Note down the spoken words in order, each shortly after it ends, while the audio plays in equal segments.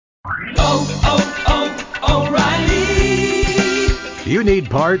O'Reilly. You need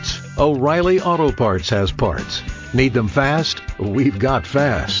parts? O'Reilly Auto Parts has parts. Need them fast? We've got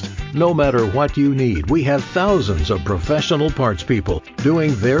fast. No matter what you need, we have thousands of professional parts people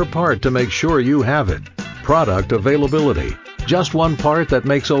doing their part to make sure you have it. Product availability. Just one part that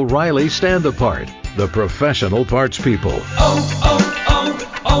makes O'Reilly stand apart. The professional parts people.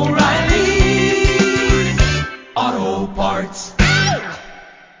 O'Reilly Auto Parts.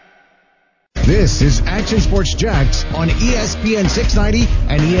 This is Action Sports Jax on ESPN 690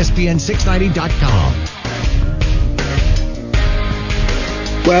 and ESPN690.com.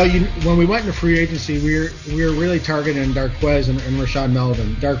 Well, when we went into free agency, we were really targeting Darquez and Rashawn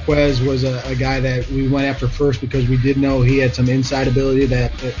Melvin. Darquez was a guy that we went after first because we did know he had some inside ability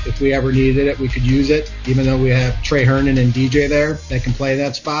that if we ever needed it, we could use it, even though we have Trey Herndon and DJ there that can play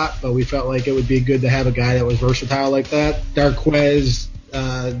that spot. But we felt like it would be good to have a guy that was versatile like that. Darquez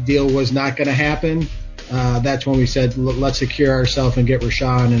deal was not going to happen. That's when we said, let's secure ourselves and get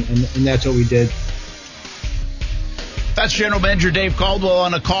Rashawn, and that's what we did. That's General Manager Dave Caldwell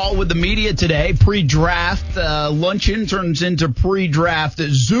on a call with the media today. Pre-draft luncheon turns into pre-draft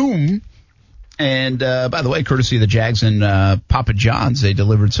Zoom. And, by the way, courtesy of the Jags and Papa John's, they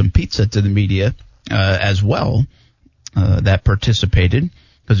delivered some pizza to the media as well that participated,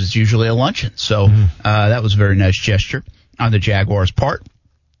 because it's usually a luncheon. So that was a very nice gesture on the Jaguars' part.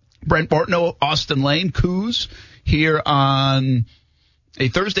 Brent, Austen Lane, Coos here on a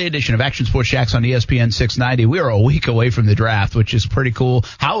Thursday edition of Action Sports Jax on ESPN 690. We are a week away from the draft, which is pretty cool.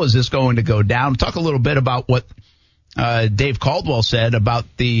 How is this going to go down? Talk a little bit about what Dave Caldwell said about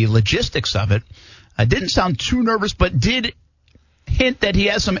the logistics of it. Didn't sound too nervous, but did hint that he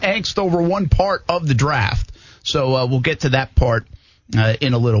has some angst over one part of the draft. So we'll get to that part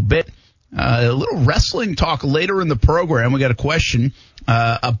in a little bit. A little wrestling talk later in the program. We got a question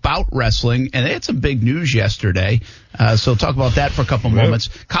about wrestling, and they had some big news yesterday. So talk about that for a couple moments.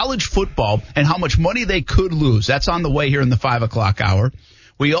 College football and how much money they could lose. That's on the way here in the 5 o'clock hour.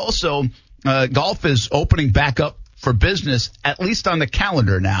 We also, golf is opening back up for business, at least on the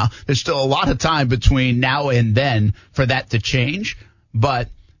calendar now. There's still a lot of time between now and then for that to change, but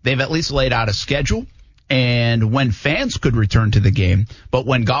they've at least laid out a schedule and when fans could return to the game, but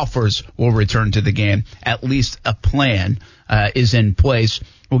when golfers will return to the game, at least a plan is in place.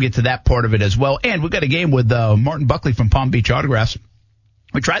 We'll get to that part of it as well. And we've got a game with Martin Buckley from Palm Beach Autographs.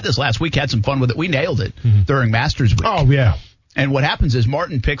 We tried this last week, had some fun with it. We nailed it during Masters Week. Oh, yeah. And what happens is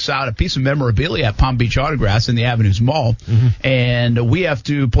Martin picks out a piece of memorabilia at Palm Beach Autographs in the Avenues Mall, and we have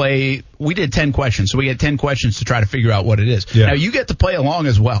to play. We did 10 questions, so we get 10 questions to try to figure out what it is. Yeah. Now, you get to play along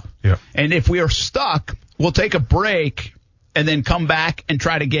as well. Yeah. And if we are stuck, we'll take a break and then come back and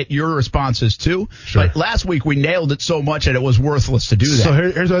try to get your responses too. Sure. But last week we nailed it so much that it was worthless to do that. So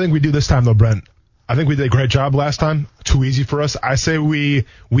here's what I think we do this time, though, Brent. I think we did a great job last time. Too easy for us. I say we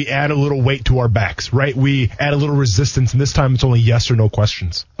add a little weight to our backs, right? We add a little resistance, and this time it's only yes or no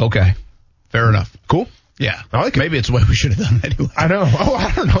questions. Okay. Fair enough. Cool? Yeah. I like it. Maybe it's the way we should have done it anyway. I know. Oh,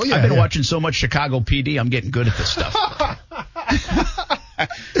 I don't know. Yeah, I've been watching so much Chicago PD, I'm getting good at this stuff.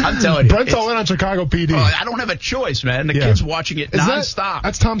 I'm telling you. Brent's all in on Chicago PD. I don't have a choice, man. The kid's watching it nonstop.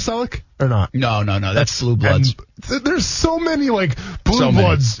 That's Tom Selleck or not? No. That's Blue Bloods. There's so many, Blue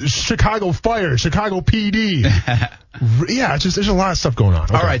Bloods, Chicago Fire, Chicago PD. Yeah, there's a lot of stuff going on.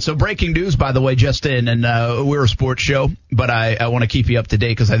 Okay. All right, so breaking news, by the way, just in, and we're a sports show, but I want to keep you up to date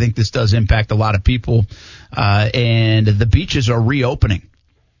because I think this does impact a lot of people. And the beaches are reopening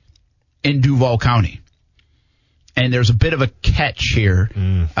in Duval County. And there's a bit of a catch here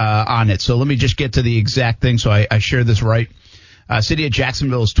on it. So let me just get to the exact thing so I share this right. City of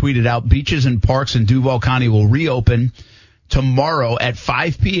Jacksonville has tweeted out, beaches and parks in Duval County will reopen tomorrow at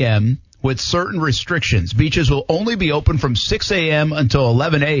 5 p.m. with certain restrictions. Beaches will only be open from 6 a.m. until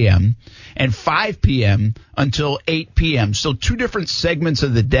 11 a.m. and 5 p.m. until 8 p.m. So two different segments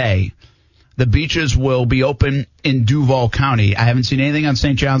of the day. The beaches will be open in Duval County. I haven't seen anything on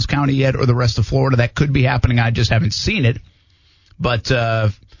St. Johns County yet or the rest of Florida. That could be happening. I just haven't seen it. But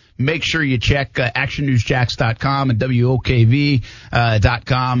make sure you check actionnewsjax.com and WOKV.com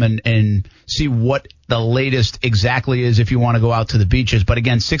and see what the latest exactly is if you want to go out to the beaches. But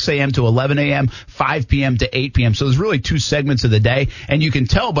again, 6 a.m. to 11 a.m., 5 p.m. to 8 p.m. So there's really two segments of the day. And you can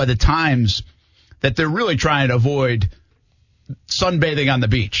tell by the times that they're really trying to avoid sunbathing on the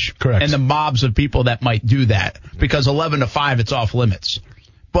beach. Correct. And the mobs of people that might do that, because 11 to 5, it's off limits.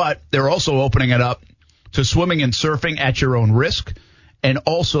 But they're also opening it up to swimming and surfing at your own risk, and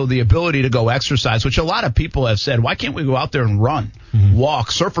also the ability to go exercise, which a lot of people have said, why can't we go out there and run, walk?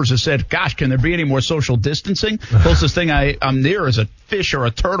 Surfers have said, gosh, can there be any more social distancing? Closest thing I'm near is a fish or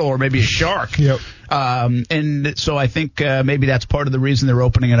a turtle or maybe a shark. Yep. And so I think maybe that's part of the reason they're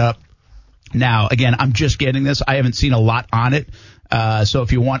opening it up. Now, again, I'm just getting this. I haven't seen a lot on it. So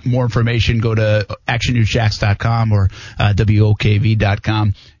if you want more information, go to actionnewsjacks.com or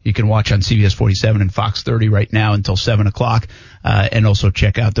WOKV.com. You can watch on CBS 47 and Fox 30 right now until 7 o'clock. And also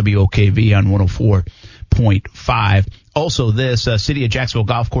check out WOKV on 104.5. Also, this City of Jacksonville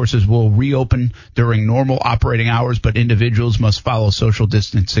golf courses will reopen during normal operating hours, but individuals must follow social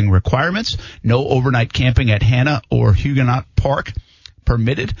distancing requirements. No overnight camping at Hannah or Huguenot Park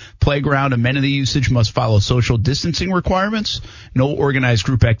permitted. Playground amenity usage must follow social distancing requirements. No organized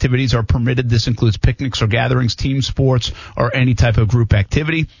group activities are permitted. This includes picnics or gatherings, team sports, or any type of group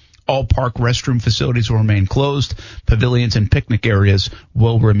activity. All park restroom facilities will remain closed. Pavilions and picnic areas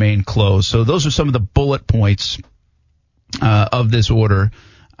will remain closed. So those are some of the bullet points of this order.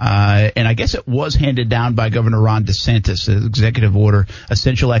 And I guess it was handed down by Governor Ron DeSantis, the executive order.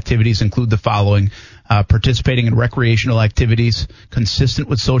 Essential activities include the following: participating in recreational activities consistent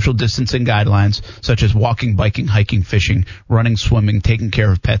with social distancing guidelines, such as walking, biking, hiking, fishing, running, swimming, taking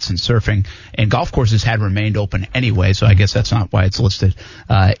care of pets, and surfing. And golf courses had remained open anyway, so I guess that's not why it's listed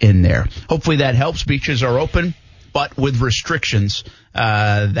in there. Hopefully that helps. Beaches are open, but with restrictions.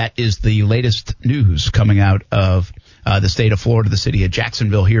 That is the latest news coming out of the state of Florida, the city of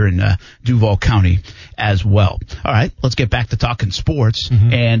Jacksonville here in Duval County as well. All right, let's get back to talking sports.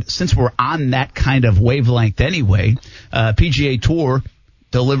 And since we're on that kind of wavelength anyway, PGA Tour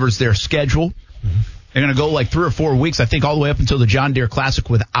delivers their schedule. They're going to go like 3 or 4 weeks, I think, all the way up until the John Deere Classic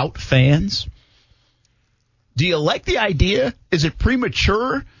without fans. Do you like the idea? Is it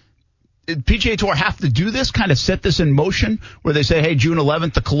premature? Did PGA Tour have to do this, kind of set this in motion, where they say, hey, June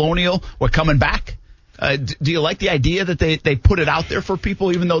 11th, the Colonial, we're coming back? Do you like the idea that they put it out there for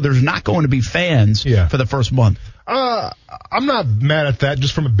people, even though there's not going to be fans for the first month? I'm not mad at that,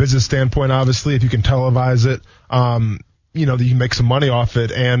 just from a business standpoint. Obviously, if you can televise it, you can make some money off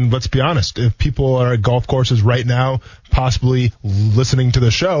it. And let's be honest, if people are at golf courses right now, possibly listening to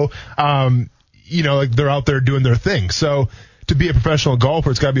the show, like they're out there doing their thing. So to be a professional golfer,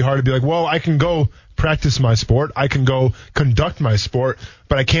 it's got to be hard to be like, well, I can go practice my sport, I can go conduct my sport,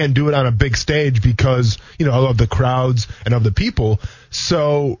 but I can't do it on a big stage because, of the crowds and of the people.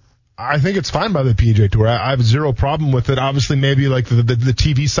 So I think it's fine by the PGA Tour. I have zero problem with it. Obviously, maybe like the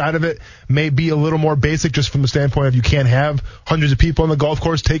TV side of it may be a little more basic, just from the standpoint of you can't have hundreds of people on the golf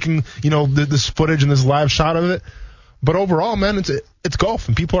course taking, this footage and this live shot of it. But overall, man, it's golf,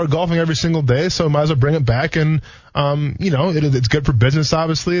 and people are golfing every single day, so might as well bring it back. And, it's good for business,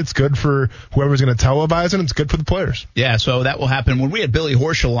 obviously. It's good for whoever's going to televise it, and it's good for the players. Yeah, so that will happen. When we had Billy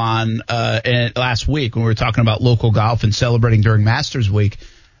Horschel on last week, when we were talking about local golf and celebrating during Masters Week,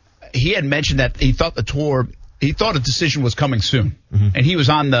 he had mentioned that he thought a decision was coming soon. And he was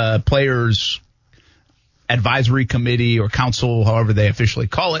on the players' advisory committee or council, however they officially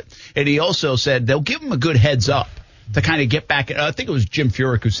call it. And he also said they'll give them a good heads up to kind of get back. I think it was Jim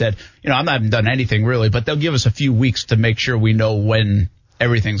Furyk who said, I haven't done anything really, but they'll give us a few weeks to make sure we know when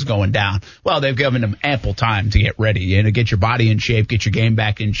everything's going down. Well, they've given them ample time to get ready, to get your body in shape, get your game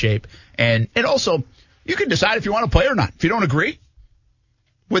back in shape. And also, you can decide if you want to play or not. If you don't agree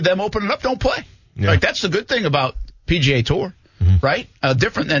with them opening up, don't play. Yeah. Like, that's the good thing about PGA Tour. Right?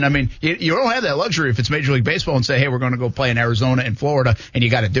 Different than, you don't have that luxury if it's Major League Baseball and say, hey, we're going to go play in Arizona and Florida, and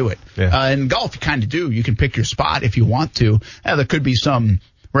you got to do it. Yeah. In golf, you kind of do. You can pick your spot if you want to. There could be some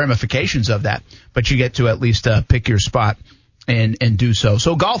ramifications of that, but you get to at least pick your spot and do so.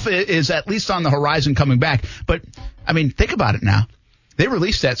 So golf is at least on the horizon coming back. But, think about it now. They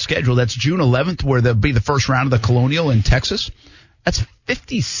released that schedule. That's June 11th, where there'll be the first round of the Colonial in Texas. That's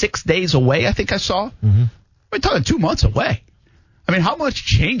 56 days away, I think I saw. We're talking 2 months away. How much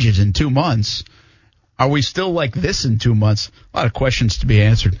changes in 2 months? Are we still like this in 2 months? A lot of questions to be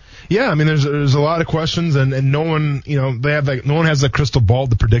answered. Yeah, there's a lot of questions, and no one, no one has a crystal ball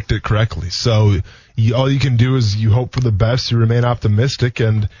to predict it correctly. So all you can do is you hope for the best, you remain optimistic,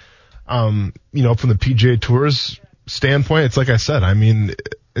 and from the PGA Tour's standpoint, it's like I said.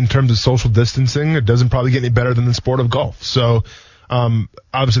 In terms of social distancing, it doesn't probably get any better than the sport of golf. So.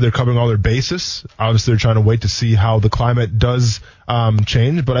 Obviously, they're covering all their bases. Obviously, they're trying to wait to see how the climate does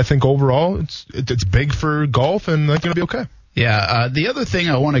change. But I think overall, it's big for golf, and they're going to be okay. Yeah. The other thing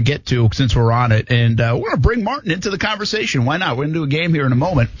I want to get to, since we're on it, and we're going to bring Martin into the conversation. Why not? We're going to do a game here in a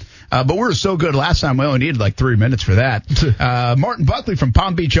moment. But we were so good last time, we only needed like 3 minutes for that. Martin Buckley from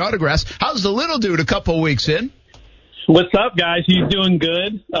Palm Beach Autographs. How's the little dude a couple weeks in? What's up, guys? He's doing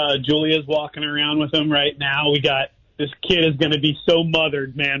good. Julia's walking around with him right now. This kid is going to be so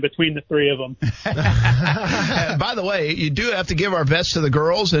mothered, man, between the three of them. By the way, you do have to give our best to the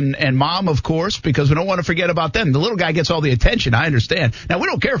girls and Mom, of course, because we don't want to forget about them. The little guy gets all the attention, I understand. Now, we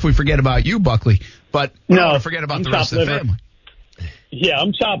don't care if we forget about you, Buckley, but we don't want to forget about the rest of the family. Yeah,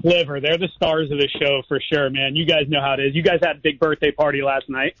 I'm chopped liver. They're the stars of the show for sure, man. You guys know how it is. You guys had a big birthday party last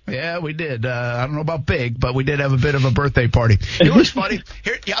night. Yeah, we did. I don't know about big, but we did have a bit of a birthday party. You know what's funny?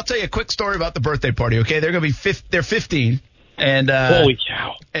 Here, I'll tell you a quick story about the birthday party, okay? They're going to be they're 15. And, holy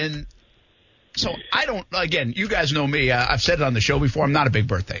cow. And so I don't, again, you guys know me. I've said it on the show before. I'm not a big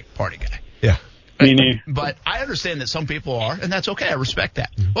birthday party guy. Yeah. Me neither. But I understand that some people are, and that's okay. I respect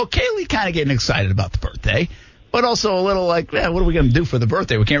that. Well, Kaylee kind of getting excited about the birthday. But also a little like, what are we going to do for the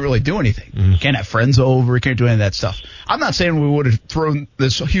birthday? We can't really do anything. Can't have friends over. We can't do any of that stuff. I'm not saying we would have thrown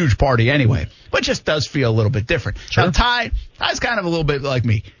this huge party anyway, but it just does feel a little bit different. Sure. Now, Ty's kind of a little bit like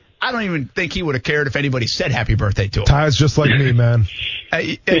me. I don't even think he would have cared if anybody said happy birthday to him. Ty's just like me, man.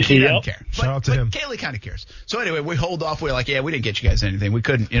 He doesn't care. Shout out to him. Kaylee kind of cares. So anyway, we hold off. We're like, we didn't get you guys anything. We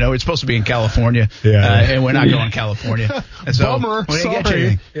couldn't. It's supposed to be in California, and we're not going to California. And so Bummer. We didn't get you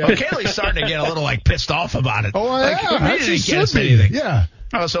anything. Yeah. Well, Kaylee's starting to get a little pissed off about it. Oh, He didn't get us anything. Yeah.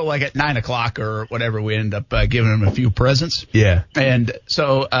 So at 9 o'clock or whatever, we end up giving him a few presents. Yeah. And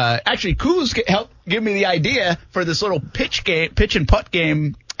so actually, Kuz helped give me the idea for this little pitch and putt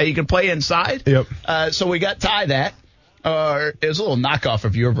game that you can play inside. Yep. So we got Ty that. It was a little knockoff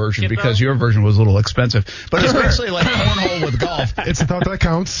of your version because your version was a little expensive. But it's basically like cornhole with golf. It's a thought that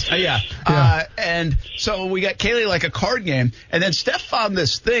counts. Yeah. And so we got Kaylee like a card game. And then Steph found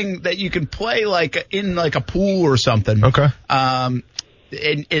this thing that you can play in a pool or something. Okay. And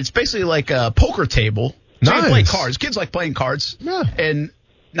it's basically like a poker table. So you play cards. Kids like playing cards. Yeah. And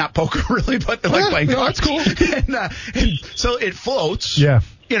not poker really, but they like playing cards. That's cool. and so it floats. Yeah.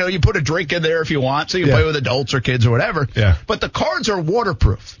 You put a drink in there if you want, so you play with adults or kids or whatever. Yeah. But the cards are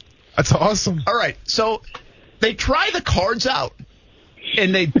waterproof. That's awesome. All right. So they try the cards out,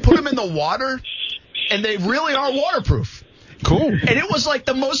 and they put them in the water, and they really are waterproof. Cool. And it was like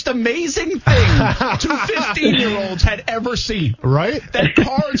the most amazing thing 2 15-year-olds had ever seen. Right? That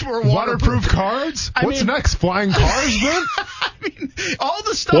cards were waterproof. Cards? What's next? Flying cars, Brent? All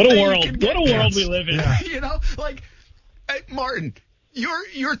the stuff. What a world! What a world we live in. Yeah. Martin.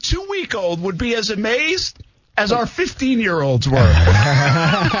 Your 2-week-old would be as amazed as our 15-year-olds were.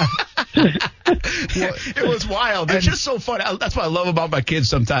 It was wild. It's just so fun. That's what I love about my kids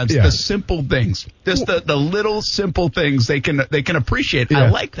sometimes. The simple things. Just the little simple things they can appreciate. I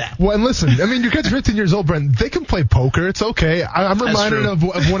like that. Well, and listen, your kids are 15 years old, Brent. They can play poker. It's okay. I'm reminded of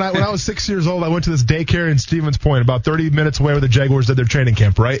when I was 6 years old, I went to this daycare in Stevens Point, about 30 minutes away where the Jaguars did their training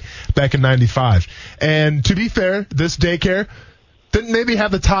camp, right? Back in 95. And to be fair, this daycare didn't maybe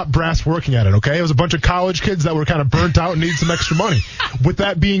have the top brass working at it, okay? It was a bunch of college kids that were kind of burnt out and needed some extra money. With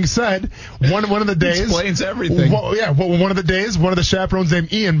that being said, one of the days... Explains everything. One of the days, one of the chaperones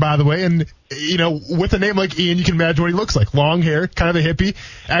named Ian, by the way, and, with a name like Ian, you can imagine what he looks like. Long hair, kind of a hippie,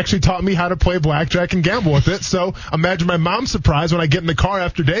 actually taught me how to play blackjack and gamble with it. So imagine my mom's surprise when I get in the car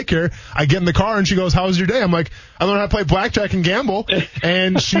after daycare. I get in the car and she goes, "How was your day?" I'm like, "I learned how to play blackjack and gamble."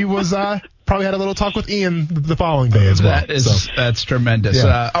 And she was... probably had a little talk with Ian the following day as well. That's tremendous.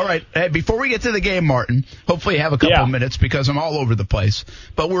 Yeah. All right. Hey, before we get to the game, Martin, hopefully you have a couple minutes because I'm all over the place.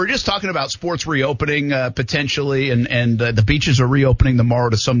 But we were just talking about sports reopening potentially, and the beaches are reopening tomorrow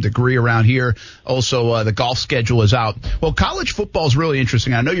to some degree around here. Also, the golf schedule is out. Well, college football is really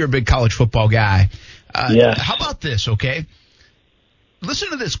interesting. I know you're a big college football guy. How about this, okay?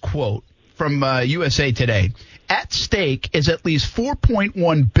 Listen to this quote from USA Today. At stake is at least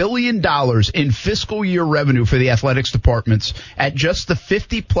 $4.1 billion in fiscal year revenue for the athletics departments at just the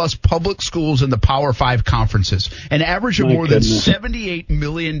 50-plus public schools in the Power 5 conferences, an average of more than $78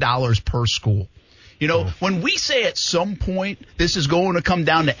 million per school. When we say at some point this is going to come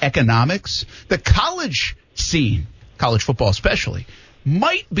down to economics, the college scene, college football especially,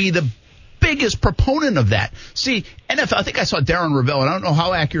 might be the biggest proponent of that. See, NFL, I think I saw Darren Rovell, and I don't know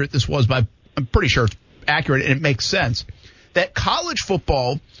how accurate this was, but I'm pretty sure it's accurate and it makes sense, that college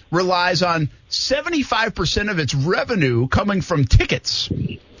football relies on 75% of its revenue coming from tickets.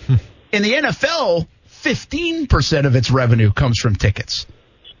 In the NFL, 15% of its revenue comes from tickets.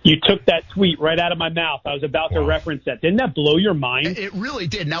 You took that tweet right out of my mouth. I was about to reference that. Didn't that blow your mind? It really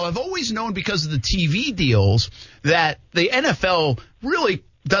did. Now, I've always known because of the TV deals that the NFL really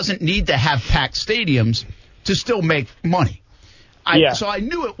doesn't need to have packed stadiums to still make money. So I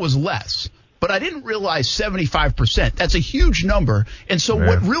knew it was less. But I didn't realize 75%. That's a huge number. And so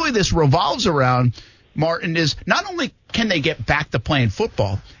what really this revolves around, Martin, is not only can they get back to playing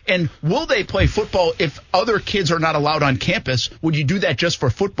football, and will they play football if other kids are not allowed on campus? Would you do that just for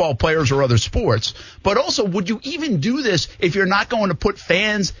football players or other sports? But also, would you even do this if you're not going to put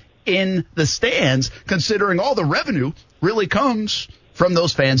fans in the stands, considering all the revenue really comes from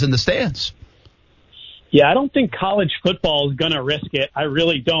those fans in the stands? Yeah, I don't think college football is going to risk it. I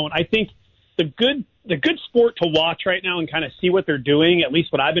really don't. I think the good sport to watch right now and kind of see what they're doing, at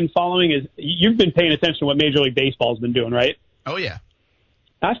least what I've been following, is you've been paying attention to what Major League Baseball has been doing, right? Oh, yeah.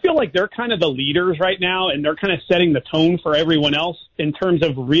 I feel like they're kind of the leaders right now, and they're kind of setting the tone for everyone else in terms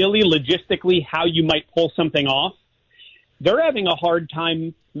of really logistically how you might pull something off. They're having a hard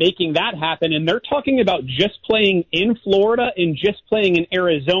time making that happen, and they're talking about just playing in Florida and just playing in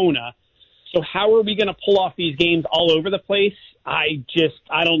Arizona. So how are we going to pull off these games all over the place? I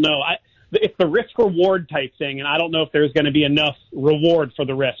don't know. It's the risk-reward type thing, and I don't know if there's going to be enough reward for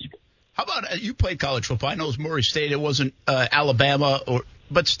the risk. How about you played college football? I know it was Murray State. It wasn't Alabama,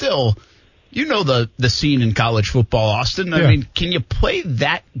 but still, you know the scene in college football, Austin. I mean, can you play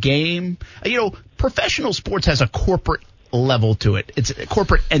that game? Professional sports has a corporate level to it. It's a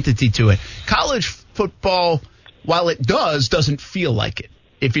corporate entity to it. College football, while it doesn't feel like it.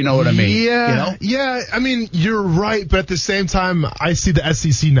 If you know what I mean. Yeah. I mean, you're right, but at the same time, I see the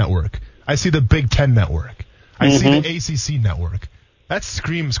SEC network. I see the Big Ten network. I see the ACC network. That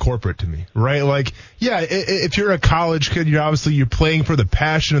screams corporate to me, right? Like, yeah, if you're a college kid, you're playing for the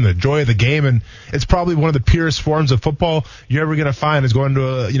passion and the joy of the game, and it's probably one of the purest forms of football you're ever going to find is going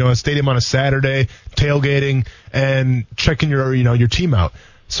to a stadium on a Saturday, tailgating, and checking your team out.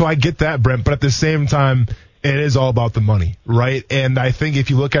 So I get that, Brent, but at the same time, it is all about the money, right? And I think if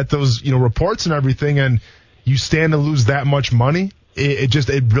you look at those, reports and everything, and you stand to lose that much money,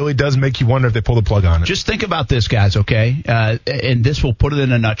 it really does make you wonder if they pull the plug on it. Just think about this, guys, okay? And this will put it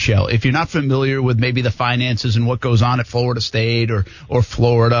in a nutshell. If you're not familiar with maybe the finances and what goes on at Florida State or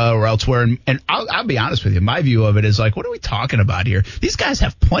Florida or elsewhere, and I'll be honest with you, my view of it is like, what are we talking about here? These guys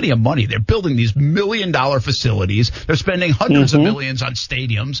have plenty of money. They're building these $1 million facilities. They're spending hundreds of millions on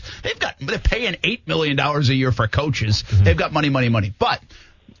stadiums. They're paying $8 million a year for coaches. They've got money. But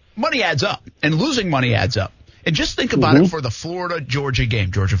money adds up, and losing money adds up. And just think about it for the Florida-Georgia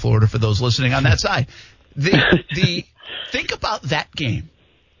game. Georgia-Florida, for those listening on that side. Think about that game,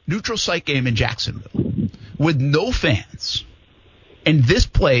 neutral site game in Jacksonville, with no fans, and this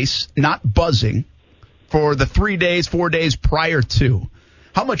place not buzzing for the 4 days prior to.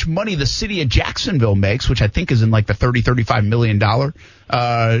 How much money the city of Jacksonville makes, which I think is in like the $35 million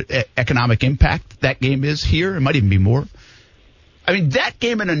economic impact that game is here. It might even be more. I mean, that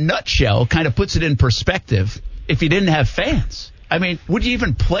game in a nutshell kind of puts it in perspective. If you didn't have fans, I mean, would you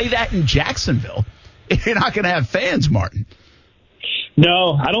even play that in Jacksonville if you're not going to have fans, Martin?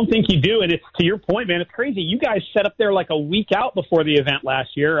 No, I don't think you do. And it's to your point, man, it's crazy. You guys set up there like a week out before the event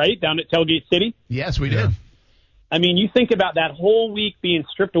last year, right? Down at Tailgate City? Yes, we did. I mean, you think about that whole week being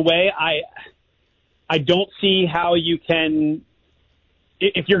stripped away. I don't see how you can.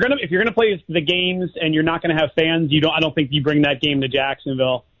 If you're gonna play the games and you're not gonna have fans, I don't think you bring that game to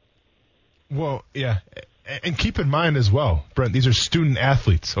Jacksonville. Well, yeah, and keep in mind as well, Brent, these are student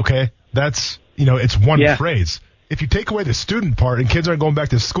athletes. Okay, that's it's one phrase. If you take away the student part and kids aren't going back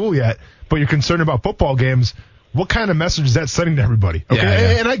to school yet, but you're concerned about football games, what kind of message is that sending to everybody? Okay,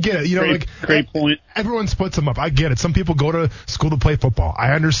 yeah. And I get it. Great point. Everyone splits them up. I get it. Some people go to school to play football.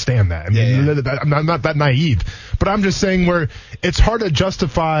 I understand that. I mean, I'm not that naive. But I'm just saying where it's hard to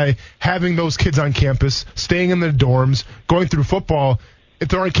justify having those kids on campus, staying in their dorms, going through football, if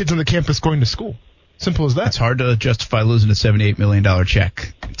there aren't kids on the campus going to school. Simple as that. It's hard to justify losing a $78 million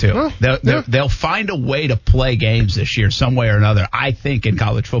check, too. Well, they'll find a way to play games this year some way or another. I think in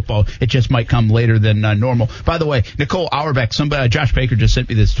college football, it just might come later than normal. By the way, Nicole Auerbach, Josh Baker just sent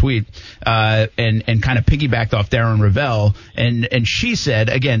me this tweet and kind of piggybacked off Darren Ravel. And she said,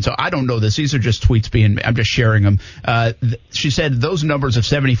 again, so I don't know this. These are just tweets I'm just sharing them. She said those numbers of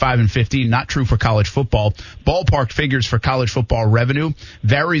 75 and 15, not true for college football. Ballpark figures for college football revenue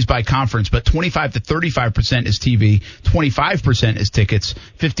varies by conference, but 25 to 35% is TV, 25% is tickets,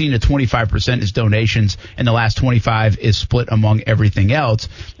 15 to 25% is donations, and the last 25 is split among everything else.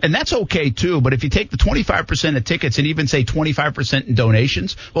 And that's okay, too, but if you take the 25% of tickets and even say 25% in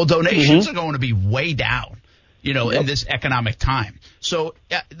donations, well, donations are going to be way down, in this economic time. So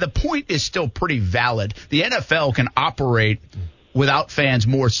the point is still pretty valid. The NFL can operate without fans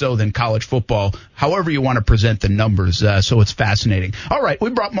more so than college football, however you want to present the numbers. So it's fascinating. All right, we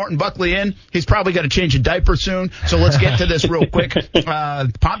brought Martin Buckley in. He's probably got to change a diaper soon, so let's get to this real quick.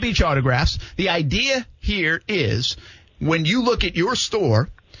 Palm Beach Autographs. The idea here is when you look at your store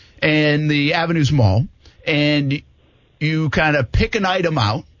and the Avenues Mall, and you kind of pick an item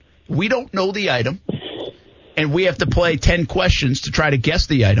out. We don't know the item, and we have to play 10 questions to try to guess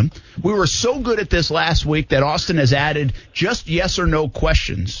the item. We were so good at this last week that Austin has added just yes or no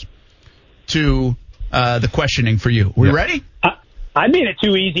questions to the questioning for you. We ready? I made it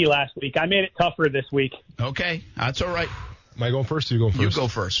too easy last week. I made it tougher this week. Okay, that's all right. Am I going first or you going first? You go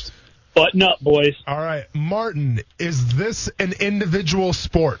first. Button up, boys. All right. Martin, is this an individual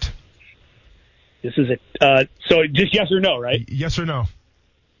sport? This is so just yes or no, right? Yes or no?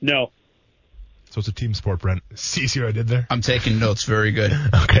 No. So it's a team sport, Brent. See what I did there? I'm taking notes. Very good.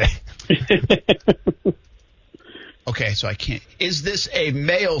 Okay. Okay, so I can't. Is this a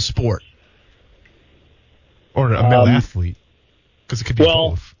male sport? Or a male athlete? Because it could be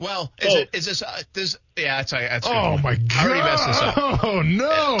both. Well, is this? Yeah, that's good. Oh my God! I already messed this up. Oh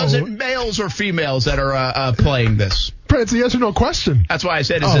no! Is it males or females that are playing this? Brent, it's a yes or no question. That's why I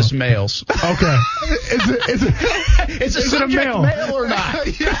said, is this males? Okay. Is it a male? Male or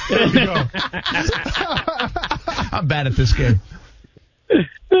not? Yeah, there we go. I'm bad at this game.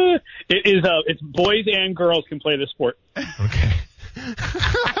 It's boys and girls can play this sport. Okay.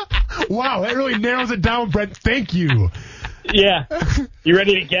 Wow, that really narrows it down, Brent. Thank you. Yeah. You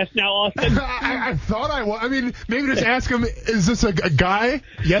ready to guess now, Austin? I thought I was. I mean, maybe just ask him, is this a guy?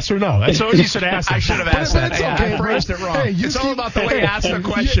 Yes or no? That's what you should ask him. I should have asked that. It's okay, I phrased it wrong. Hey, it's all about the way you ask the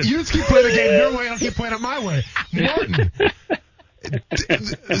question. You just keep playing the game your way, I'll keep playing it my way. Martin.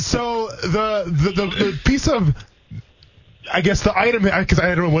 So the piece of, I guess the item, because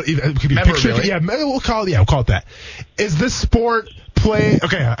I don't know what, it could be pictured. Yeah, we'll call it that. Is this sport played?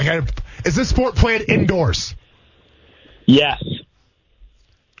 Okay, is this sport played indoors? Yes.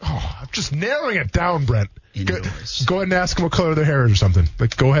 Oh, I'm just narrowing it down, Brent. Indoors. Go ahead and ask them what color their hair is or something.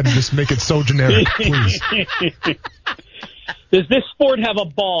 Like, go ahead and just make it so generic, please. Does this sport have a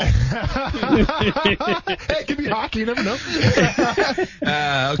ball? Hey, it could be hockey. You never know. Okay.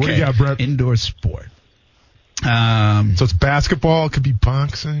 What do you got, Brent? Indoor sport. So it's basketball. It could be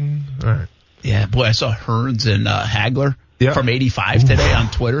boxing. All right. Yeah, boy, I saw Hearns and Hagler from 85 today on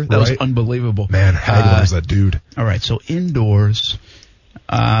Twitter. That was unbelievable. Man, Hagler was that dude. All right, so indoors.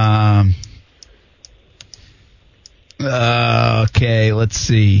 Okay, let's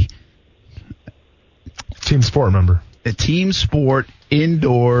see. Team sport, remember? A team sport,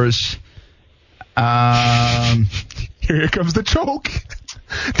 indoors. Here comes the choke.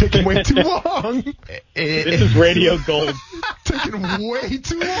 Taking way too long. This is radio gold. Taking way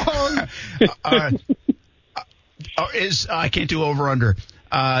too long. I can't do over under.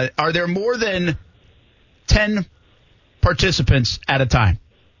 Are there more than 10 participants at a time?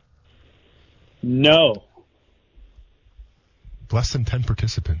 No. Less than 10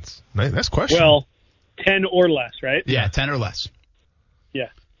 participants. Nice question. Well, 10 or less, right? Yeah, 10 or less. Yeah.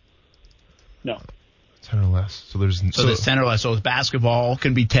 No. 10 or less. So there's 10 or less. So basketball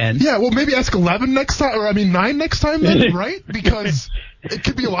can be 10. Yeah, well, maybe ask 11 next time, or 9 next time then, right? Because it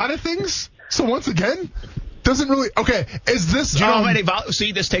could be a lot of things. So once again, doesn't really. Okay, is this? Do you know how many?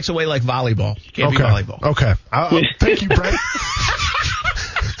 See, this takes away like volleyball. Can't be volleyball. Okay. Thank you, Brent.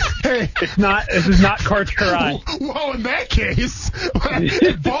 Hey, This is not Karch Karai. Well, in that case,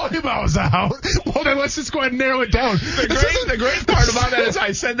 if volleyball's out, well, then let's just go ahead and narrow it down. The great part about that is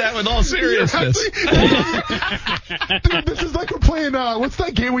I said that with all seriousness. Dude, this is like we're playing, what's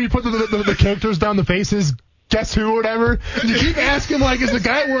that game where you put the characters down the faces? Guess who or whatever? And you keep asking, like, is the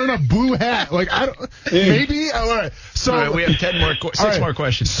guy wearing a blue hat? Like, I don't, maybe? All right. So, all right, we have 6 more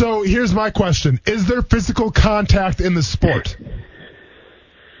questions. So here's my question. Is there physical contact in the sport?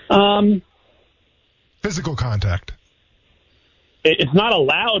 Physical contact. It's not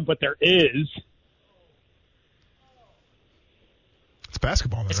allowed, but there is. It's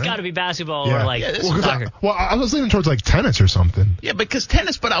basketball, It's right? got to be basketball or like soccer. I was leaning towards like tennis or something. Yeah, because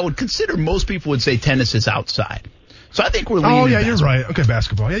tennis, but I would consider most people would say tennis is outside. So I think we're leaning. Oh, yeah, you're basketball. right. Okay,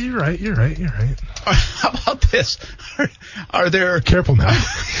 basketball. Yeah, you're right. How about this? Are there... Careful now.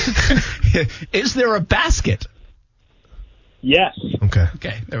 Is there a basket? Yes. Okay,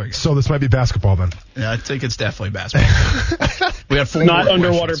 there we go. So this might be basketball then. Yeah, I think it's definitely basketball. We have 4 Not more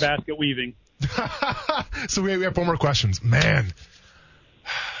underwater questions. basket weaving. So we have 4 more questions. Man.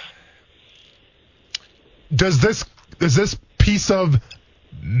 Does this piece of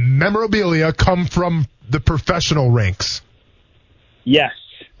memorabilia come from the professional ranks? Yes.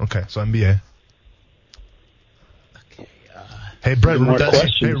 Okay, so NBA. Hey, Brett,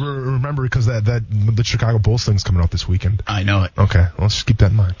 remember because that the Chicago Bulls thing's coming out this weekend. I know it. Okay, well, let's just keep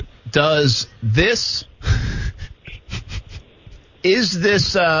that in mind. Is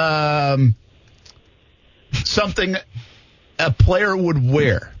this something a player would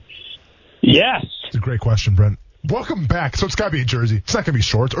wear? Yes. It's a great question, Brent. Welcome back. So it's got to be a jersey. It's not going to be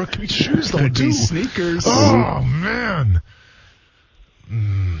shorts, or it could be shoes, though, Could too. be sneakers. Oh, man.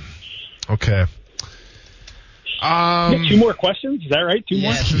 Okay. Two more questions? Is that right? Two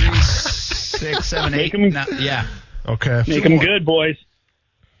more? 3, 6, 7, 8. Yeah. Okay. Make them good, boys.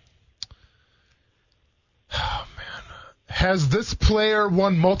 Oh, man. Has this player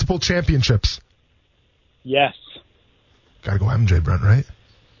won multiple championships? Yes. Got to go MJ, Brent, right?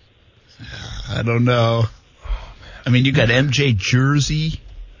 I don't know. I mean, you got MJ jersey.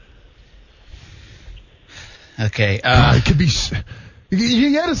 Okay. It could be.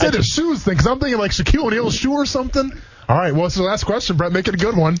 You had to say the shoes thing, because I'm thinking like Shaquille O'Neal's shoe or something. All right, well, it's the last question, Brett. Make it a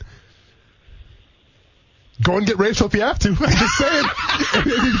good one. Go and get Rachel if you have to. I'm just saying. If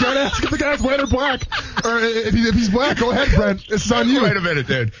you got to ask if the guy's white or black. Or if he's black, go ahead, Brent. This is on you. Wait a minute,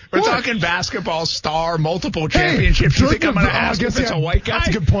 dude. We're talking basketball star, multiple championships. You think I'm going to ask if it's a white guy?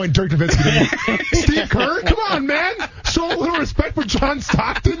 That's a good point, Dirk Nowitzki. Steve Kerr? Come on, man. Show a little respect for John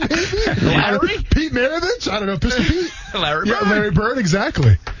Stockton, maybe? Larry? Pete Maravich? I don't know. Pistol Pete? Larry Bird? Yeah, Larry Bird,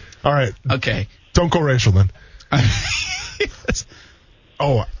 exactly. All right. Okay. Don't go racial, then.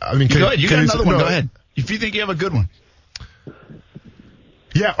 Oh, I mean, go ahead. You got another one. Go ahead. If you think you have a good one.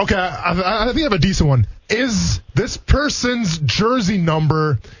 Yeah, okay. I think I have a decent one. Is this person's jersey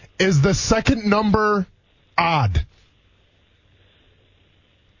number, is the second number odd?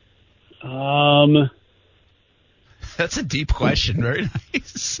 That's a deep question. Very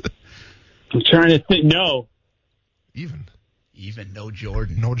nice. I'm trying to think. No. Even no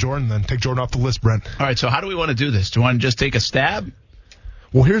Jordan. No Jordan, then. Take Jordan off the list, Brent. All right, so how do we want to do this? Do you want to just take a stab?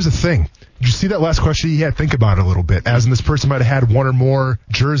 Well, here's the thing. Did you see that last question he had? Think about it a little bit. As in, this person might have had one or more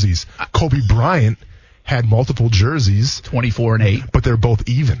jerseys. Kobe Bryant had multiple jerseys. 24 and 8. But they're both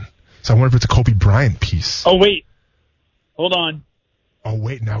even. So I wonder if it's a Kobe Bryant piece. Oh, wait. Hold on. Oh,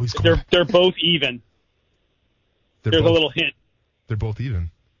 wait. Now he's going. They're both even. There's a little hint. They're both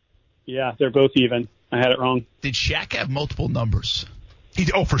even. Yeah, they're both even. I had it wrong. Did Shaq have multiple numbers?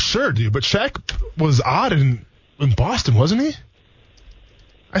 Oh, for sure, dude. But Shaq was odd in Boston, wasn't he?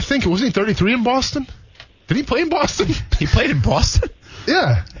 I think, wasn't he 33 in Boston? Did he play in Boston? He played in Boston?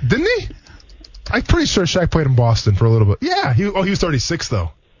 Yeah. Didn't he? I'm pretty sure Shaq played in Boston for a little bit. Yeah. He was 36, though.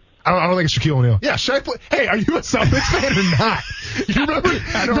 I don't think it's Shaquille O'Neal. Yeah, Shaq played. Hey, are you a Celtics fan or not? You remember?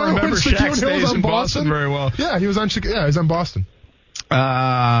 I don't remember Shaq's days in Boston very well. Yeah, he was on Boston.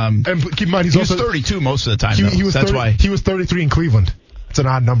 And keep in mind, he was 32 most of the time, That's why. He was 33 in Cleveland. It's an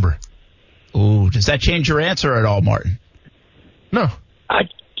odd number. Ooh, does that change your answer at all, Martin? No.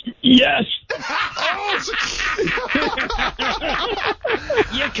 Yes.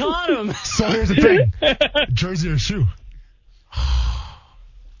 You caught him. So here's the thing. Jersey or shoe?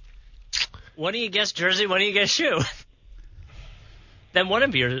 One of you guess jersey, one of you guess shoe. Then one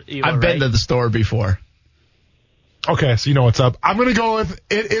of you I've been to the store before. Okay, so you know what's up. I'm going to go with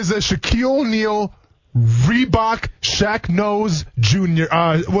it is a Shaquille O'Neal Reebok Shaq Nose Jr.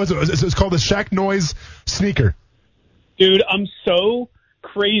 It's called the Shaq Noise sneaker. Dude, I'm so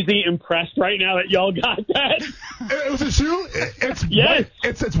crazy impressed right now that y'all got that. It was a shoe? It's yes.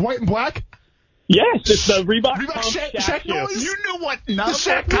 White. It's white and black? Yes, it's the Reebok Shaq Noise. You knew what number? The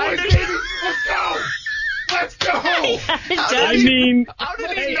Shaq Noise, baby. Let's go. Let's go. I mean, how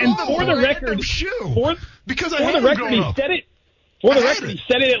did he know and for the record, shoe? Because I for had the record, he said it. For the record, he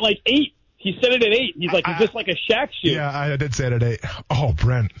said it at like 8. He said it at 8. He's like, is this like a Shaq shoe? Yeah, I did say it at 8. Oh,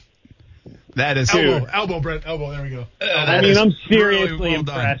 Brent. That is elbow, Brent, elbow. There we go. I mean, I'm seriously really well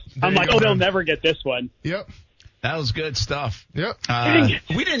impressed. I'm like, they'll never get this one. Yep. That was good stuff. Yep.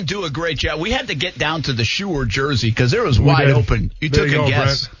 We didn't do a great job. We had to get down to the shoe or jersey because it was wide open. You took a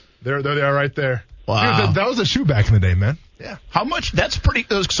guess. Brent. There they are right there. Wow. Dude, that was a shoe back in the day, man. Yeah. How much? That's pretty.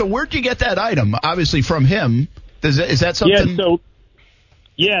 So where'd you get that item? Obviously from him. Is that something?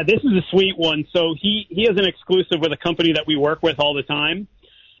 Yeah, this is a sweet one. So he has an exclusive with a company that we work with all the time.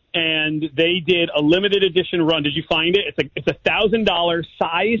 And they did a limited edition run. Did you find it? It's a $1,000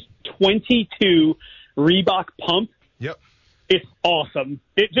 size 22 Reebok pump. Yep. It's awesome.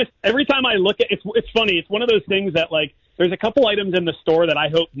 It just every time I look at it's funny. It's one of those things that like there's a couple items in the store that I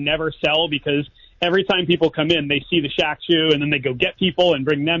hope never sell because every time people come in, they see the Shaq shoe and then they go get people and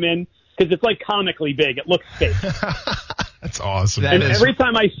bring them in because it's like comically big. It looks fake. That's awesome. Every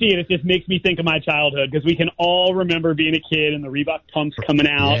time I see it, it just makes me think of my childhood because we can all remember being a kid and the Reebok pumps coming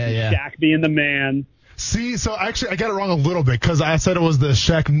out and Shaq being the man. See, so actually I got it wrong a little bit because I said it was the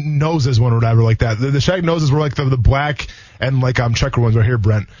Shaq Noses one or whatever like that. The Shaq Noses were like the black and like checker ones right here,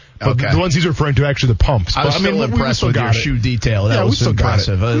 Brent. But the ones he's referring to are actually the pumps. I was still impressed with your shoe detail. That was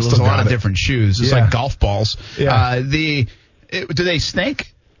impressive. It was a lot of different shoes. It's like golf balls. Yeah. Do they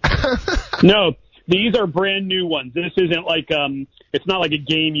stink? No, these are brand new ones. This isn't like it's not like a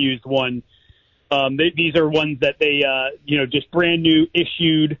game used one. These are ones that they just brand new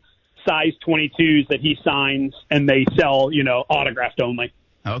issued size 22s that he signs, and they sell autographed only.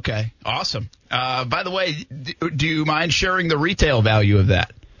 Okay, awesome. By the way, do you mind sharing the retail value of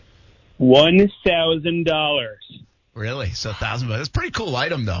that? $1,000. Really? So $1,000. That's a pretty cool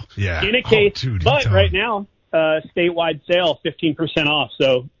item, though. Yeah. In a case, dude, but right now, statewide sale, 15% off.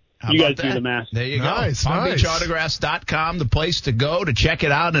 So How you about guys do that? the math. There you Nice, go. nice. PalmBeachAutographs.com, the place to go to check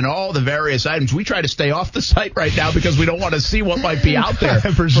it out and all the various items. We try to stay off the site right now because we don't want to see what might be out there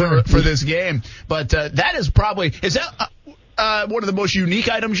For sure. for this game. But that is probably – is that one of the most unique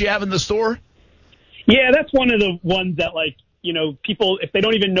items you have in the store? Yeah, that's one of the ones that, people, if they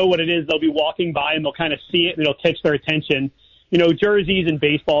don't even know what it is, they'll be walking by and they'll kind of see it and it'll catch their attention. Jerseys and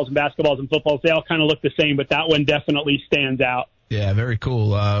baseballs and basketballs and footballs, they all kind of look the same, but that one definitely stands out. Yeah, very cool.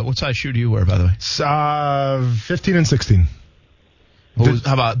 What size shoe do you wear, by the way? 15 and 16.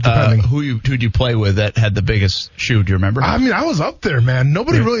 How about who'd you play with that had the biggest shoe? Do you remember? I mean, I was up there, man.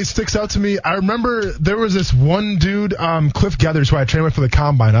 Nobody really sticks out to me. I remember there was this one dude, Cliff Gathers, who I trained with for the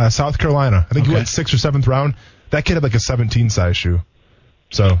Combine, South Carolina. I think he went 6th or 7th round. That kid had like a 17 size shoe.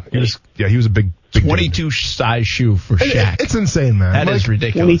 So he was a big 22 dude. size shoe for Shaq. It's insane, man. That is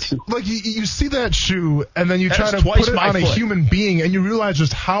ridiculous. Like you see that shoe, and then you That try is to twice put it my on a foot. human being, and you realize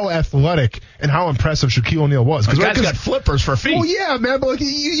just how athletic and how impressive Shaquille O'Neal was. The guy's got flippers for feet. Well, yeah, man, but like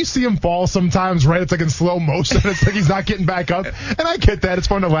you see him fall sometimes, right? It's like in slow motion. It's like he's not getting back up, and I get that. It's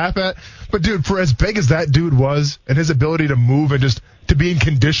fun to laugh at, but dude, for as big as that dude was, and his ability to move and just to be in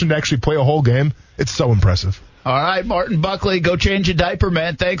condition to actually play a whole game, it's so impressive. All right, Martin Buckley, go change your diaper,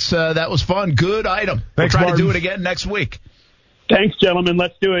 man. Thanks. That was fun. Good item. Thanks, we'll try Martin. to do it again next week. Thanks, gentlemen.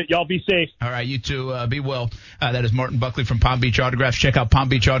 Let's do it. Y'all be safe. All right, you two be well. That is Martin Buckley from Palm Beach Autographs. Check out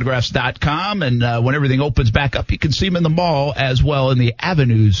PalmBeachAutographs.com, and when everything opens back up, you can see them in the mall as well in the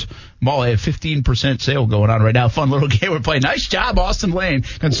Avenues Mall. They have 15% sale going on right now. Fun little game we're playing. Nice job, Austin Lane,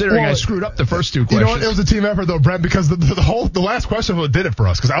 considering I screwed up the first two questions. You know what? It was a team effort, though, Brent, because the last question did it for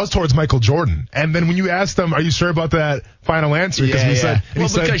us, because I was towards Michael Jordan. And then when you asked them, are you sure about that final answer? Because we said,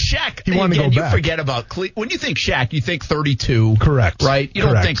 because Shaq, he wanted to go you back. forget about when you think Shaq, you think 32. Correct. Right? You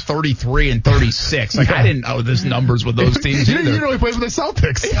don't think 33 and 36. Like, I didn't know there's numbers with those teams either. You know he plays with the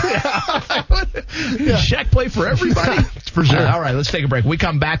Celtics. Shaq play for everybody. For sure. All right, let's take a break. When we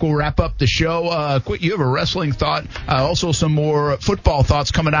come back, we'll wrap up the show. Quick, you have a wrestling thought. Also some more football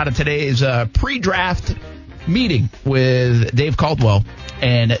thoughts coming out of today's pre-draft meeting with Dave Caldwell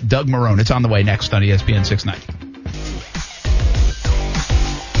and Doug Marrone. It's on the way next on ESPN 690.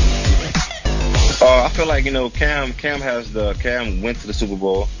 I feel like, Cam went to the Super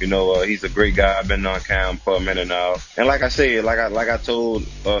Bowl. He's a great guy. I've been on Cam for a minute now. And like I said, like I told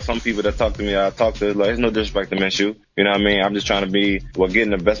some people that talk to me, I talk to, there's no disrespect to Minshew. You know what I mean? I'm just trying to be, get in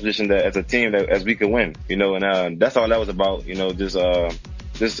the best position that as a team that as we can win, and that's all that was about, just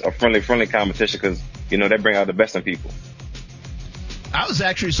a friendly competition because, they bring out the best in people. I was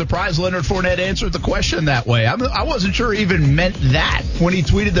actually surprised Leonard Fournette answered the question that way. I wasn't sure he even meant that when he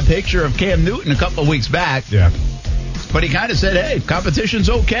tweeted the picture of Cam Newton a couple of weeks back. Yeah. But he kind of said, hey, competition's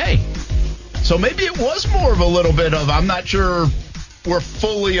okay. So maybe it was more of a little bit of, I'm not sure we're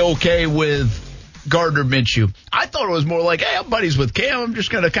fully okay with Gardner Minshew. I thought it was more like, hey, I'm buddies with Cam. I'm just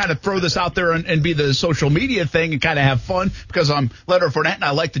going to kind of throw this out there and be the social media thing and kind of have fun because I'm Leonard Fournette and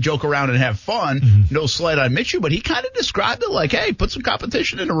I like to joke around and have fun. Mm-hmm. No slight on Minshew, but he kind of described it like, hey, put some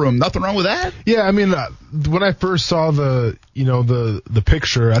competition in the room. Nothing wrong with that. Yeah, I mean, when I first saw the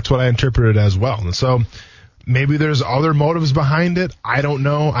picture, that's what I interpreted as well. And so maybe there's other motives behind it. I don't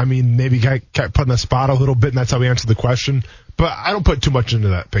know. I mean, maybe got put in the spot a little bit, and that's how he answered the question. But I don't put too much into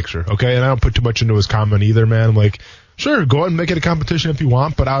that picture, okay? And I don't put too much into his comment either, man. Like, sure, go ahead and make it a competition if you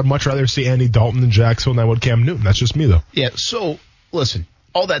want, but I would much rather see Andy Dalton in Jacksonville than I would Cam Newton. That's just me, though. Yeah, so, listen,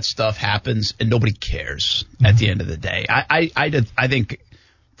 all that stuff happens, and nobody cares at the end of the day. I think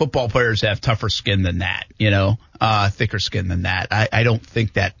football players have tougher skin than that, thicker skin than that. I don't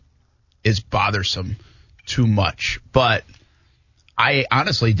think that is bothersome too much. But I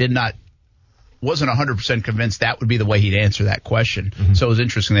honestly wasn't 100% convinced that would be the way he'd answer that question. Mm-hmm. So it was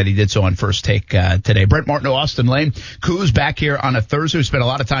interesting that he did so on First Take today. Brent, Martin, Austen Lane, Coos back here on a Thursday. We spent a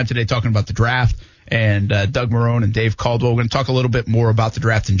lot of time today talking about the draft and Doug Marrone and Dave Caldwell. We're going to talk a little bit more about the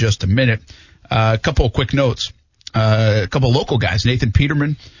draft in just a minute. A couple of quick notes. A couple of local guys. Nathan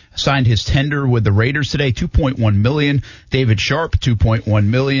Peterman signed his tender with the Raiders today, $2.1 million. David Sharp, $2.1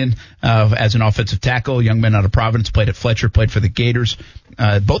 million as an offensive tackle. Young man out of Providence, played at Fletcher, played for the Gators.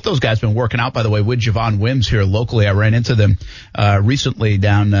 Both those guys been working out, by the way, with Javon Wims here locally. I ran into them recently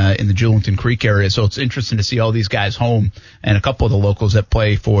down in the Julington Creek area, so it's interesting to see all these guys home and a couple of the locals that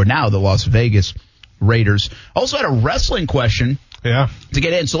play for now the Las Vegas Raiders. Also had a wrestling question. Yeah. To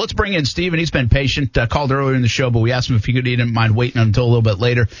get in. So let's bring in Steven. He's been patient. Called earlier in the show, but we asked him if he didn't mind waiting until a little bit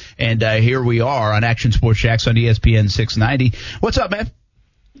later. And here we are on Action Sports Jacks on ESPN 690. What's up, man?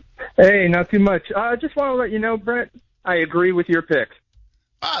 Hey, not too much. I just want to let you know, Brent, I agree with your picks.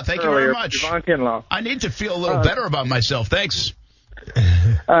 Thank you very much. Javon Kinlaw. I need to feel a little better about myself. Thanks.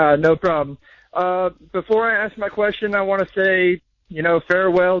 No problem. Before I ask my question, I want to say,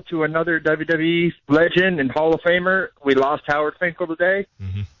 farewell to another WWE legend and Hall of Famer. We lost Howard Finkel today.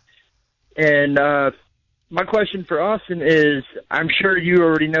 Mm-hmm. And my question for Austin is, I'm sure you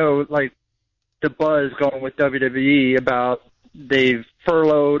already know, the buzz going with WWE about they've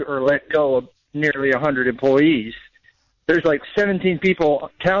furloughed or let go of nearly 100 employees. There's 17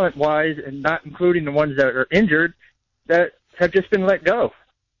 people, talent-wise, and not including the ones that are injured, that have just been let go.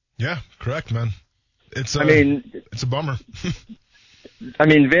 Yeah, correct, man. It's a bummer.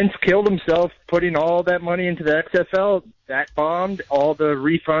 Vince killed himself putting all that money into the XFL. That bombed, all the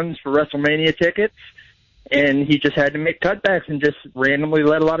refunds for WrestleMania tickets, and he just had to make cutbacks and just randomly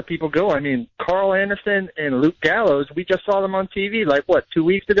let a lot of people go. Carl Anderson and Luke Gallows, we just saw them on TV 2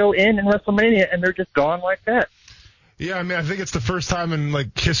 weeks ago in WrestleMania, and they're just gone like that. Yeah, I think it's the first time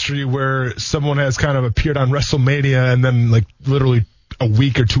in history where someone has kind of appeared on WrestleMania and then literally a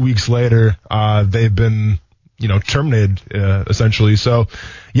week or 2 weeks later, they've been terminated, essentially. So,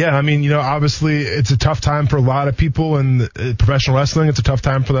 yeah, obviously it's a tough time for a lot of people in professional wrestling. It's a tough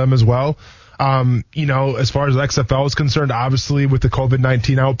time for them as well. As far as XFL is concerned, obviously with the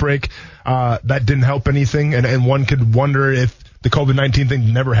COVID-19 outbreak, that didn't help anything. And one could wonder if the COVID-19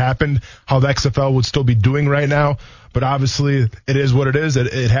 thing never happened, how the XFL would still be doing right now. But obviously it is what it is.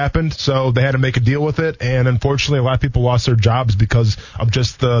 It happened, so they had to make a deal with it. And unfortunately, a lot of people lost their jobs because of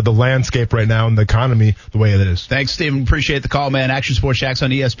just the landscape right now and the economy the way it is. Thanks, Stephen. Appreciate the call, man. Action Sports Jacks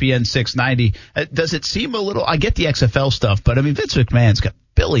on ESPN 690. Does it seem a little – I get the XFL stuff, but, Vince McMahon's got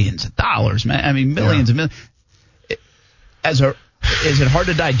billions of dollars, man. Millions and millions. Is it hard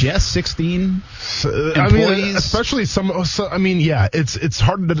to digest 16 employees? Especially it's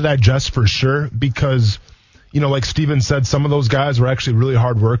hard to digest for sure because – like Steven said, some of those guys were actually really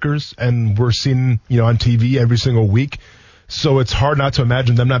hard workers, and we're seeing, on TV every single week. So it's hard not to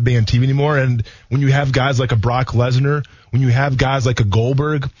imagine them not being on TV anymore. And when you have guys like a Brock Lesnar, when you have guys like a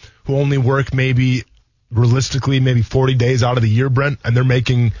Goldberg who only work realistically 40 days out of the year, Brent, and they're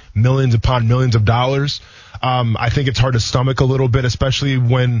making millions upon millions of dollars, I think it's hard to stomach a little bit, especially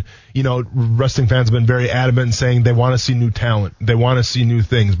when, wrestling fans have been very adamant in saying they want to see new talent. They want to see new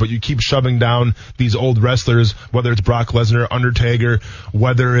things. But you keep shoving down these old wrestlers, whether it's Brock Lesnar, Undertaker,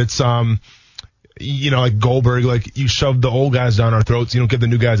 whether it's, like Goldberg, you shove the old guys down our throats. You don't give the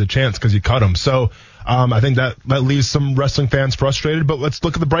new guys a chance because you cut them. So I think that leaves some wrestling fans frustrated. But let's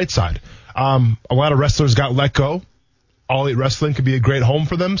look at the bright side. A lot of wrestlers got let go. All Elite Wrestling could be a great home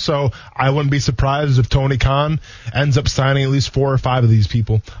for them, so I wouldn't be surprised if Tony Khan ends up signing at least 4 or 5 of these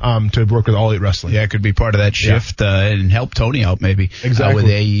people to work with All Elite Wrestling. Yeah, it could be part of that shift and help Tony out maybe exactly. With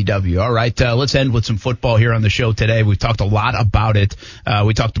AEW. All right, let's end with some football here on the show today. We've talked a lot about it.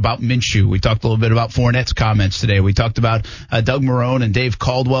 We talked about Minshew. We talked a little bit about Fournette's comments today. We talked about Doug Marrone and Dave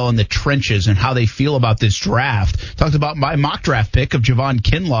Caldwell in the trenches and how they feel about this draft. Talked about my mock draft pick of Javon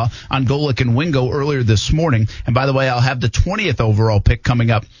Kinlaw on Golick and Wingo earlier this morning. And by the way, I'll have the 20th overall pick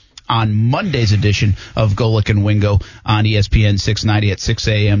coming up on Monday's edition of Golick and Wingo on ESPN 690 at 6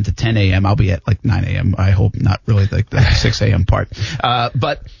 a.m. to 10 a.m. I'll be at 9 a.m. I hope not really the 6 a.m. part.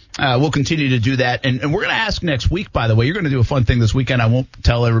 But we'll continue to do that. And we're going to ask next week, by the way. You're going to do a fun thing this weekend. I won't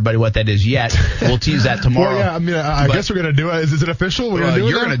tell everybody what that is yet. We'll tease that tomorrow. Well, yeah, I guess we're going to do it. Is it official?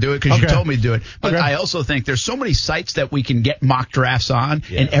 You're going to do it because you told me to do it. But I also think there's so many sites that we can get mock drafts on,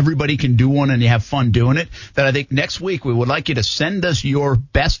 and everybody can do one and you have fun doing it, that I think next week we would like you to send us your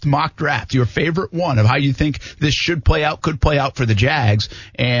best mock draft, your favorite one of how you think this should play out, could play out for the Jags.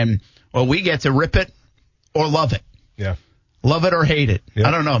 And, we get to rip it or love it. Yeah. Love it or hate it. Yeah.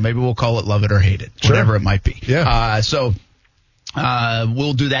 I don't know. Maybe we'll call it love it or hate it, sure. Whatever it might be. Yeah. So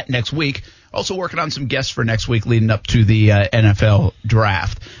we'll do that next week. Also working on some guests for next week leading up to the NFL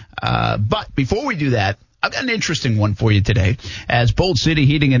draft. But before we do that, I've got an interesting one for you today, as Bold City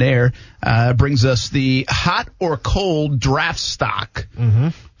Heating and Air brings us the hot or cold draft stock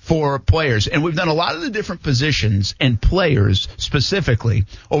for players. And we've done a lot of the different positions and players specifically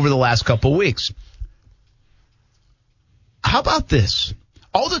over the last couple weeks. How about this?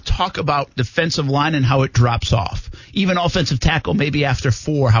 All the talk about defensive line and how it drops off. Even offensive tackle, maybe after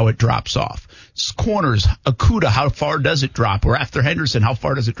 4, how it drops off. Corners, Okuda, how far does it drop? Or after Henderson, how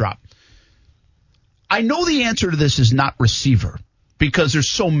far does it drop? I know the answer to this is not receiver because there's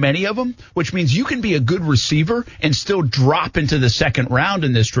so many of them, which means you can be a good receiver and still drop into the second round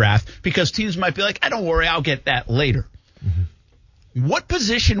in this draft because teams might be like, don't worry, I'll get that later. Mm-hmm. What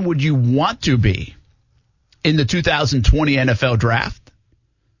position would you want to be in the 2020 NFL draft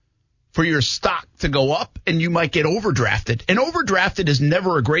for your stock to go up and you might get overdrafted? And overdrafted is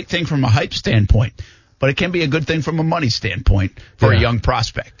never a great thing from a hype standpoint, but it can be a good thing from a money standpoint for a young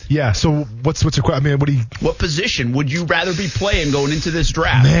prospect. Yeah. So what's your question? I mean, what position would you rather be playing going into this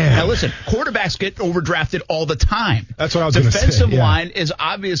draft? Man. Now listen, quarterbacks get overdrafted all the time. That's what I was going to say. Defensive line is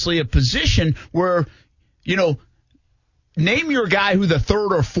obviously a position where, name your guy who the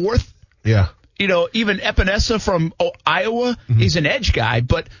 3rd or 4th. Yeah. Even Epinesa from Iowa, he's an edge guy,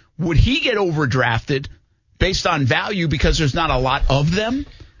 but would he get overdrafted based on value because there's not a lot of them?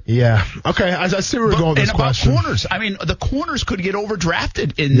 Yeah. Okay. I see where we're going with this question. And about corners, I mean, the corners could get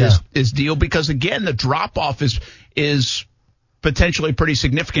overdrafted in this deal because, again, the drop-off is potentially pretty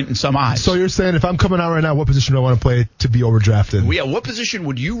significant in some eyes. So you're saying if I'm coming out right now, what position do I want to play to be overdrafted? Well, yeah, what position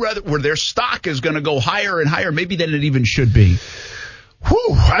would you rather, where their stock is going to go higher and higher, maybe than it even should be?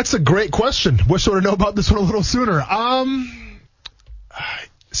 Whew, that's a great question. Wish I would know about this one a little sooner.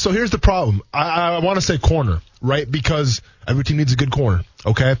 So here's the problem. I want to say corner, right? Because every team needs a good corner,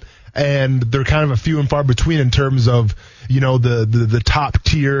 okay? And they're kind of a few and far between in terms of, the top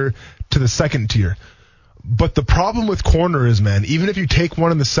tier to the second tier. But the problem with corner is, man, even if you take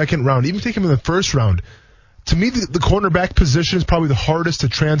one in the second round, even if you take him in the first round, to me, the cornerback position is probably the hardest to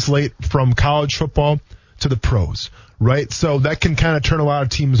translate from college football to the pros, right? So that can kind of turn a lot of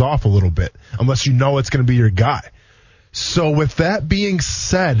teams off a little bit unless you know it's going to be your guy. So with that being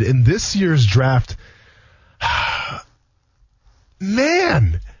said, in this year's draft,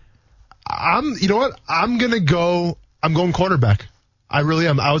 man, I'm going cornerback. I really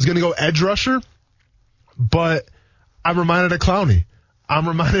am. I was going to go edge rusher, but I'm reminded of Clowney. I'm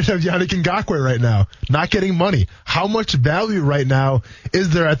reminded of Yannick Ngakoue right now, not getting money. How much value right now is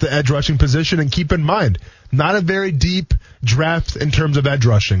there at the edge rushing position? And keep in mind, not a very deep draft in terms of edge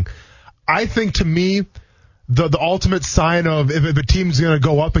rushing. I think to me, the ultimate sign of if a team's going to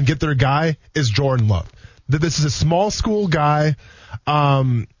go up and get their guy is Jordan Love. This is a small school guy,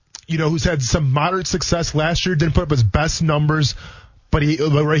 who's had some moderate success last year, didn't put up his best numbers, but he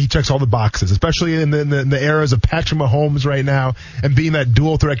checks all the boxes, especially in the eras of Patrick Mahomes right now and being that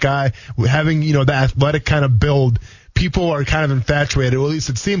dual threat guy, having, that athletic kind of build. People are kind of infatuated, or at least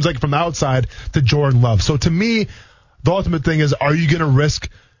it seems like from the outside, to Jordan Love. So to me, the ultimate thing is, are you going to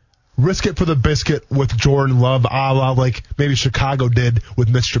risk it for the biscuit with Jordan Love, a la like maybe Chicago did with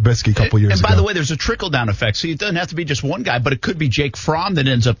Mitch Trubisky a couple years ago. And by the way, there's a trickle-down effect. So it doesn't have to be just one guy, but it could be Jake Fromm that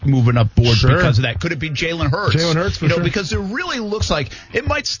ends up moving up board because of that. Could it be Jalen Hurts? Jalen Hurts, for sure. Because it really looks like it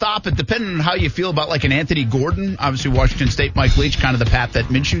might stop it depending on how you feel about like an Anthony Gordon. Obviously, Washington State, Mike Leach, kind of the path that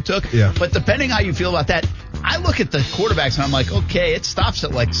Minshew took. Yeah. But depending how you feel about that, I look at the quarterbacks and I'm like, okay, it stops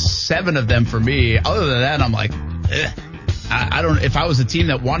at like 7 of them for me. Other than that, I'm like, I don't. If I was a team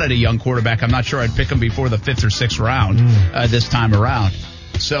that wanted a young quarterback, I'm not sure I'd pick him before the 5th or 6th round this time around.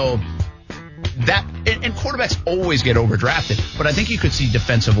 So that and quarterbacks always get overdrafted, but I think you could see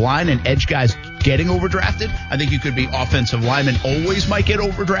defensive line and edge guys getting overdrafted. I think you could be offensive linemen always might get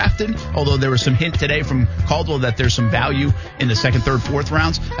overdrafted. Although there was some hint today from Caldwell that there's some value in the 2nd, 3rd, 4th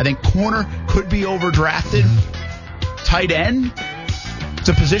rounds. I think corner could be overdrafted. Tight end, it's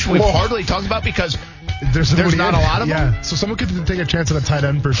a position we've hardly talked about because there's not a lot of them. Yeah, so someone could take a chance at a tight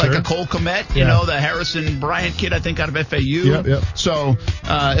end for sure. Like a Cole Kmet, the Harrison Bryant kid, I think, out of FAU. Yep. So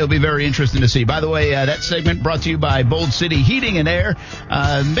it'll be very interesting to see. By the way, that segment brought to you by Bold City Heating and Air.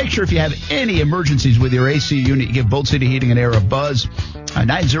 Make sure if you have any emergencies with your AC unit, you give Bold City Heating and Air a buzz.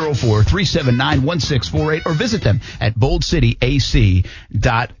 904-379-1648 or visit them at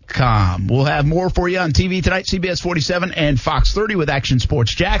boldcityac.com. We'll have more for you on TV tonight, CBS 47 and Fox 30 with Action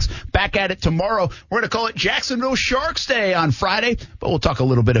Sports Jax. Back at it tomorrow. We're going to call it Jacksonville Sharks Day on Friday, but we'll talk a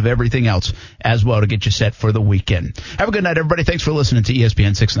little bit of everything else as well to get you set for the weekend. Have a good night, everybody. Thanks for listening to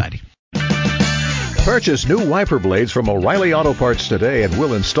ESPN 690. Purchase new wiper blades from O'Reilly Auto Parts today and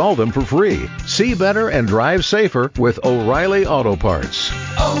we'll install them for free. See better and drive safer with O'Reilly Auto Parts.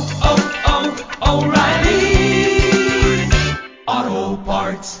 Oh,